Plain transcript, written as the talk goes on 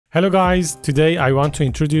Hello guys, today I want to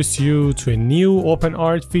introduce you to a new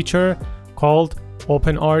OpenArt feature called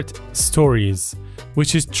OpenArt Stories,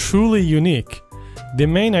 which is truly unique. The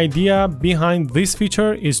main idea behind this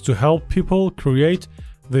feature is to help people create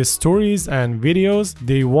the stories and videos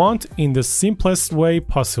they want in the simplest way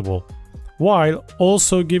possible, while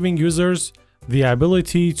also giving users the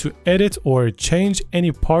ability to edit or change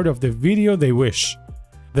any part of the video they wish.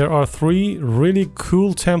 There are 3 really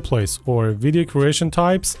cool templates or video creation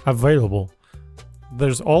types available.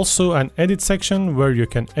 There's also an edit section where you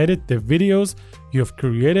can edit the videos you've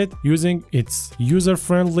created using its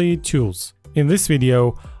user-friendly tools. In this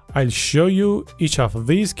video, I'll show you each of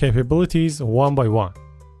these capabilities one by one.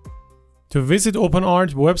 To visit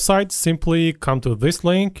OpenArt website, simply come to this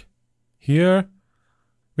link here,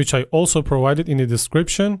 which I also provided in the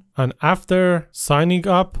description, and after signing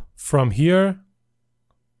up from here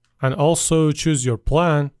and also choose your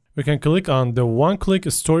plan, we can click on the one-click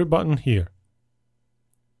story button here.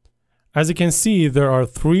 As you can see, there are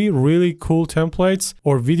 3 really cool templates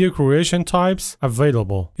or video creation types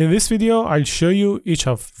available. In this video, I'll show you each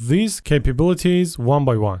of these capabilities one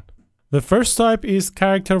by one. The first type is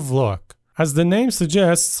character vlog. As the name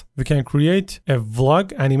suggests, we can create a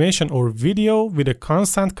vlog animation or video with a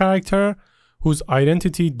constant character whose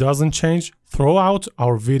identity doesn't change throughout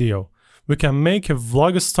our video. We can make a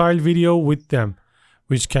vlog style video with them,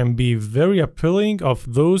 which can be very appealing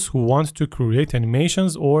of those who want to create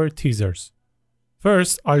animations or teasers.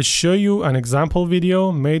 First, I'll show you an example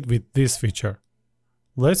video made with this feature.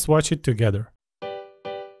 Let's watch it together.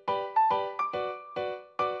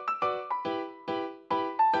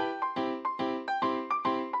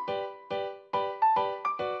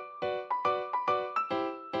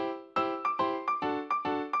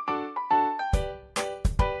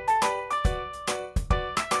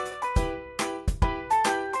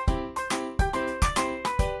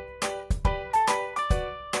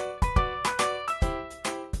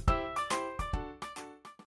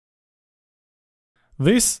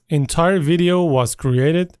 This entire video was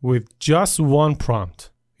created with just one prompt.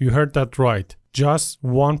 You heard that right, just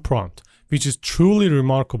one prompt, which is truly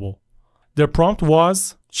remarkable. The prompt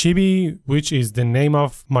was, Chibi, which is the name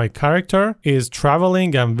of my character, is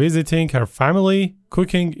traveling and visiting her family,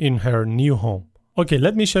 cooking in her new home. Okay,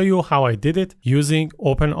 let me show you how I did it using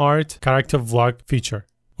OpenArt Character Vlog feature.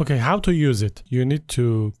 Okay, how to use it? You need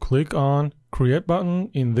to click on Create button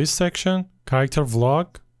in this section, Character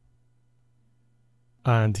Vlog.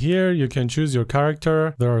 And here you can choose your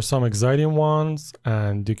character. There are some exciting ones,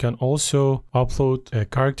 and you can also upload a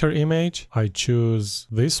character image. I choose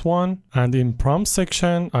this one, and in prompt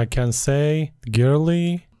section I can say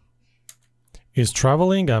girly is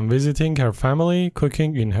traveling and visiting her family,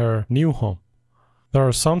 cooking in her new home. There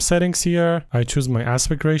are some settings here. I choose my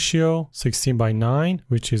aspect ratio 16:9,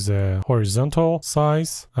 which is a horizontal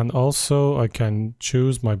size, and also I can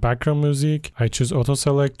choose my background music. I choose auto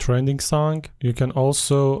select trending song. You can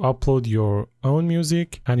also upload your own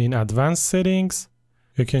music, and in advanced settings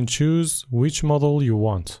you can choose which model you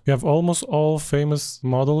want. You have almost all famous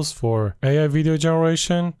models for AI video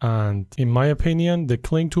generation, and in my opinion the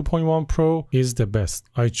Kling 2.1 Pro is the best.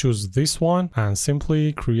 I choose this one and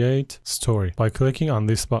simply create story by clicking on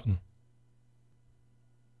this button.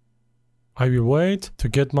 I will wait to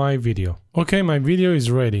get my video. Okay, my video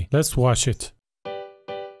is ready. Let's watch it.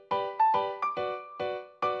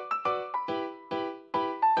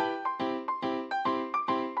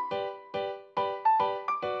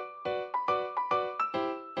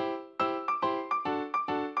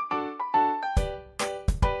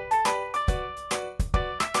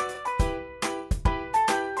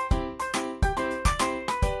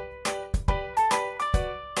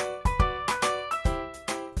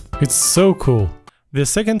 It's so cool. The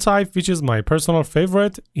second type, which is my personal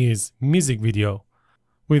favorite, is music video.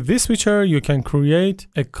 With this feature, you can create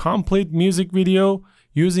a complete music video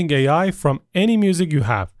using AI from any music you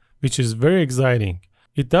have, which is very exciting.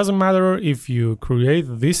 It doesn't matter if you create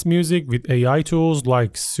this music with AI tools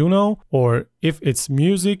like Suno or if it's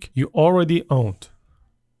music you already owned.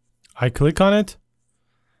 I click on it.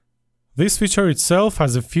 This feature itself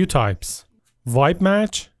has a few types. Vibe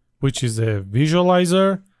match, which is a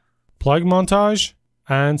visualizer, plug montage,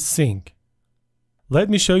 and sync. Let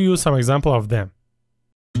me show you some example of them.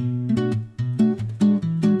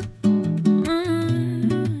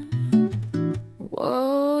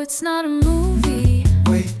 Whoa, it's not a movie.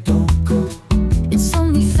 Wait, don't go. It's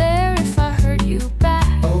only fair if I hurt you back.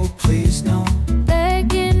 Oh, please no.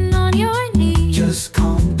 Begging on your knees. Just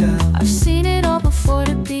calm down. I've seen it all before,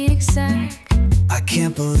 to be exact. I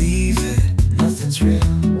can't believe it. Nothing's real.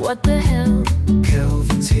 What the hell?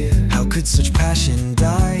 Kelvin's here. How could such passion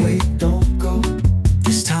die?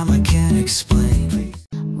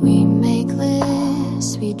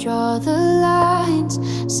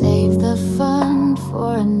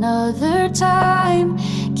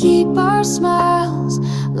 smiles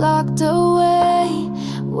locked away,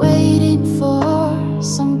 waiting for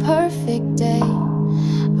some perfect day.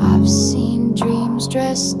 I've seen dreams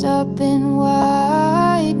dressed up in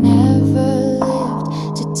white, never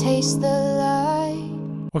lived to taste the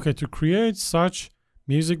light. Okay, to create such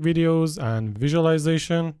music videos and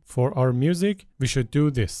visualization for our music, we should do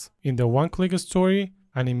this. In the one-click story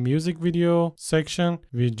and in music video section,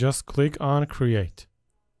 we just click on create.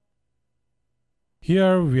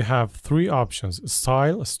 Here we have three options: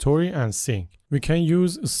 style, story, and sync. We can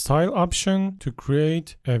use style option to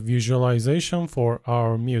create a visualization for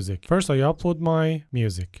our music. First, I upload my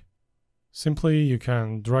music. Simply, you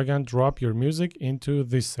can drag and drop your music into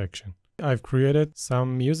this section. I've created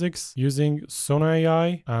some musics using Sona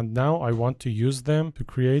AI, and now I want to use them to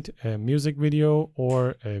create a music video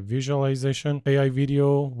or a visualization AI video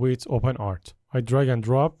with OpenArt. I drag and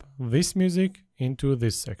drop this music into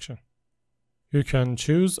this section. You can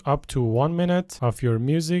choose up to 1 minute of your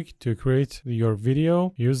music to create your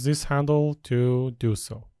video. Use this handle to do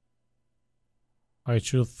so. I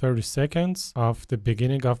choose 30 seconds of the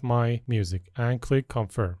beginning of my music and click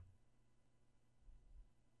confirm.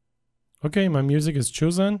 Okay, my music is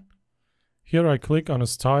chosen. Here I click on a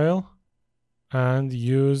style and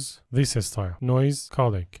use this style, noise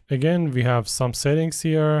codec. Again, we have some settings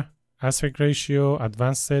here: aspect ratio,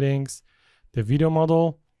 advanced settings, the video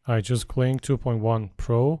model. I just click 2.1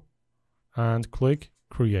 Pro and click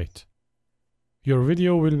create. Your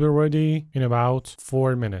video will be ready in about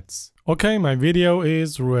 4 minutes. Okay, my video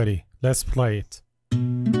is ready. Let's play it.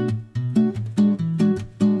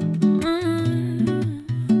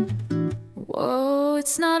 Whoa,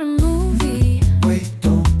 it's not a movie. Wait,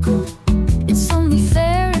 don't go. It's only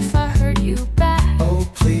fair if I hurt you back.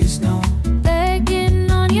 Oh, please, no. Begging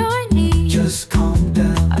on your knees. Just calm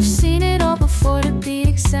down. I've seen it all before, to be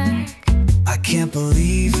exact. I can't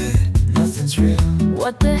believe it. Nothing's real.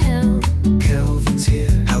 What the hell? Kelvin's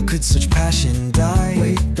here. How could such passion die?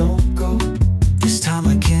 Wait, don't go. This time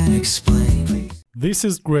I can't explain. Please. This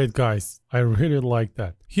is great, guys. I really like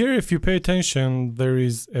that. Here, if you pay attention, there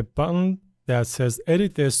is a button that says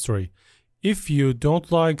edit the story. If you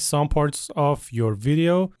don't like some parts of your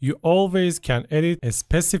video, you always can edit a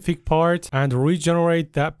specific part and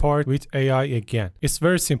regenerate that part with AI again. It's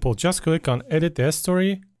very simple. Just click on edit the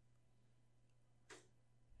story.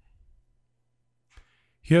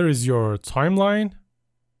 Here is your timeline,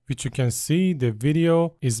 which you can see the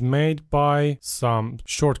video is made by some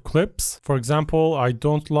short clips. For example, I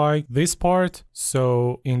don't like this part,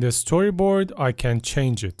 so in the storyboard I can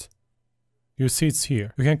change it. You see it's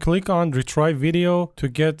here. You can click on retry video to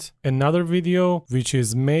get another video which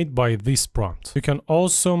is made by this prompt. You can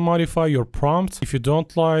also modify your prompt if you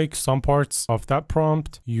don't like some parts of that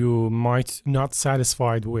prompt you might not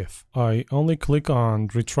satisfied with. I only click on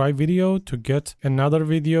retry video to get another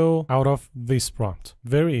video out of this prompt.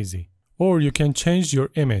 Very easy. Or you can change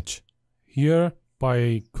your image here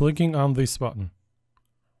by clicking on this button.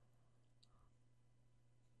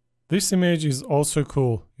 This image is also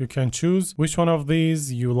cool. You can choose which one of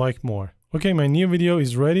these you like more. Okay, my new video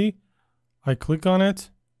is ready. I click on it.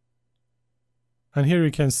 And here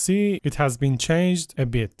you can see it has been changed a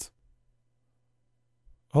bit.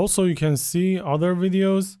 Also, you can see other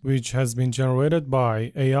videos which has been generated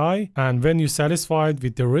by AI. And when you're satisfied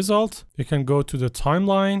with the result, you can go to the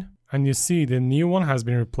timeline and you see the new one has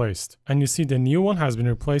been replaced. And you see the new one has been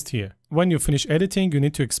replaced here. When you finish editing, you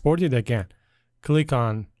need to export it again. Click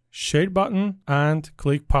on share button and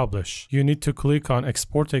click publish. You need to click on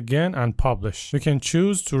export again and publish. You can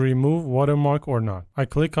choose to remove watermark or not. I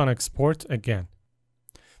click on export again.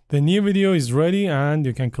 The new video is ready and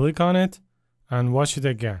you can click on it and watch it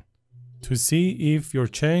again to see if your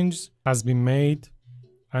change has been made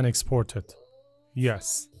and exported.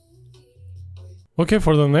 Yes. Okay,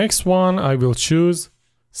 for the next one I will choose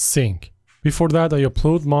sync. Before that I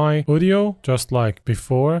upload my audio just like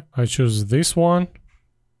before. I choose this one.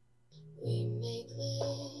 We make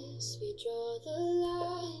lists, we draw the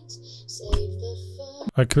lines, save the fun.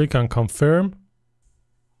 I click on confirm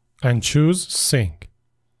and choose sync.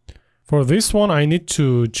 For this one I need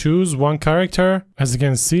to choose one character. As you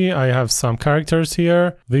can see, I have some characters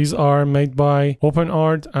here. These are made by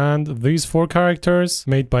OpenArt and these 4 characters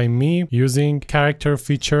made by me using character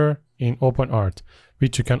feature in OpenArt,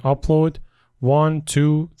 which you can upload 1,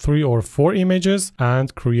 2, 3 or 4 images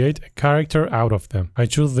and create a character out of them. I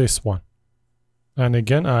choose this one. And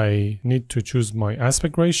again, I need to choose my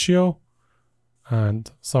aspect ratio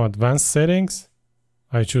and some advanced settings.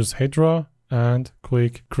 I choose Hydra and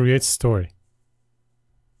click create story.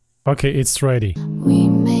 Okay, it's ready. We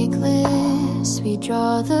make lists, we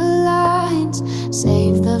draw the lines,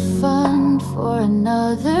 save the fun, around for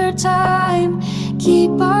another time.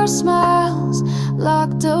 Keep our smiles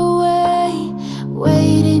locked away,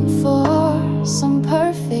 waiting for some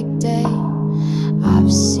perfect day.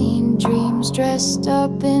 I've seen dreams dressed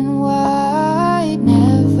up in white,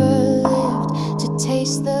 never lived to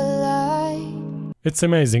taste the light. It's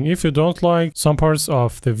amazing. If you don't like some parts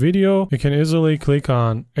of the video, you can easily click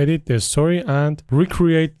on edit the story and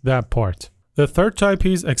recreate that part. The third type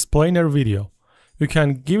is explainer video. You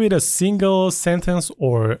can give it a single sentence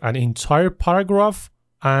or an entire paragraph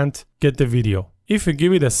and get the video. If you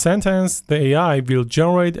give it a sentence, the AI will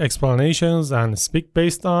generate explanations and speak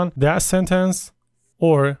based on that sentence.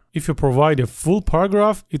 Or if you provide a full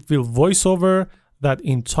paragraph, it will voice over that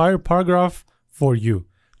entire paragraph for you.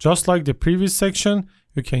 Just like the previous section,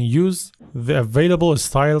 you can use the available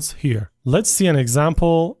styles here. Let's see an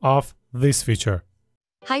example of this feature.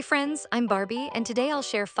 Hi friends, I'm Barbie, and today I'll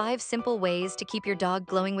share 5 simple ways to keep your dog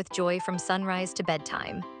glowing with joy from sunrise to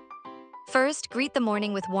bedtime. First, greet the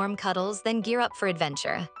morning with warm cuddles, then gear up for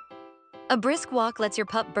adventure. A brisk walk lets your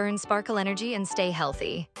pup burn sparkle energy and stay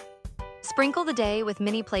healthy. Sprinkle the day with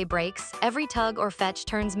mini play breaks. Every tug or fetch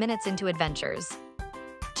turns minutes into adventures.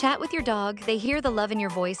 Chat with your dog, they hear the love in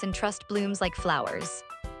your voice and trust blooms like flowers.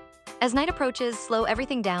 As night approaches, slow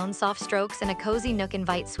everything down, soft strokes and a cozy nook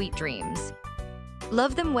invite sweet dreams.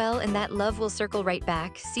 Love them well and that love will circle right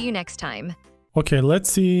back. See you next time. Okay, let's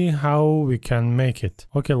see how we can make it.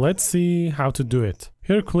 Okay, let's see how to do it.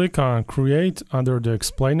 Here, click on create under the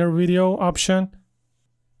explainer video option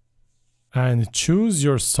and choose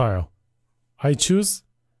your style. I choose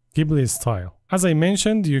Ghibli style. As I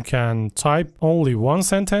mentioned, you can type only one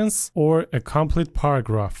sentence or a complete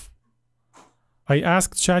paragraph. I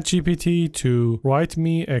asked ChatGPT to write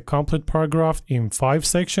me a complete paragraph in 5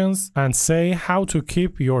 sections and say how to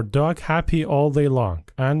keep your dog happy all day long.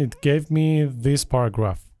 And it gave me this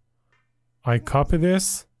paragraph. I copy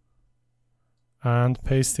this and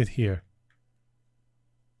paste it here.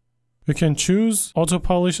 You can choose auto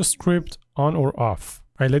polish script on or off.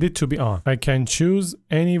 I let it to be on. I can choose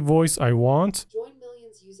any voice I want. Join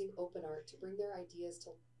millions using OpenArt to bring their ideas to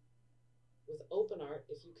with OpenArt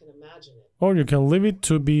if you can imagine it. Or you can leave it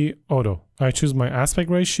to be auto. I choose my aspect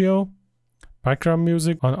ratio, background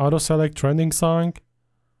music on auto select trending song,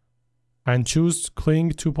 and choose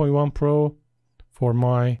Kling 2.1 Pro for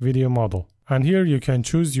my video model. And here you can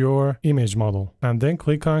choose your image model and then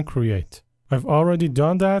click on create. I've already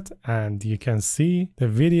done that and you can see the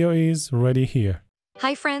video is ready here.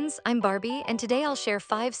 Hi friends, I'm Barbie, and today I'll share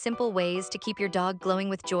 5 simple ways to keep your dog glowing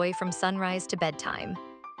with joy from sunrise to bedtime.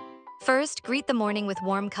 First, greet the morning with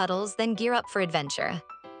warm cuddles, then gear up for adventure.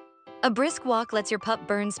 A brisk walk lets your pup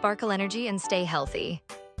burn sparkle energy and stay healthy.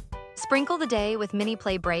 Sprinkle the day with mini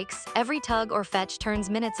play breaks. Every tug or fetch turns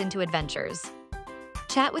minutes into adventures.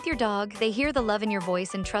 Chat with your dog, they hear the love in your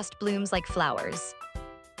voice and trust blooms like flowers.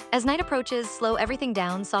 As night approaches, slow everything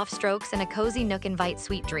down, soft strokes and a cozy nook invite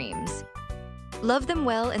sweet dreams. Love them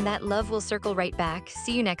well and that love will circle right back.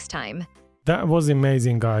 See you next time. That was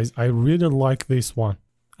amazing, guys. I really like this one.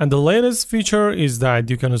 And the latest feature is that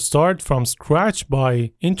you can start from scratch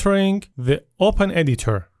by entering the Open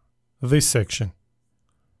Editor, this section.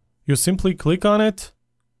 You simply click on it,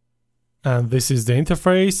 and this is the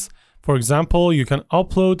interface. For example, you can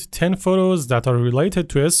upload 10 photos that are related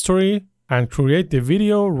to a story and create the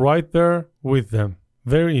video right there with them.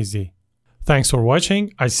 Very easy. Thanks for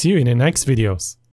watching. I see you in the next videos.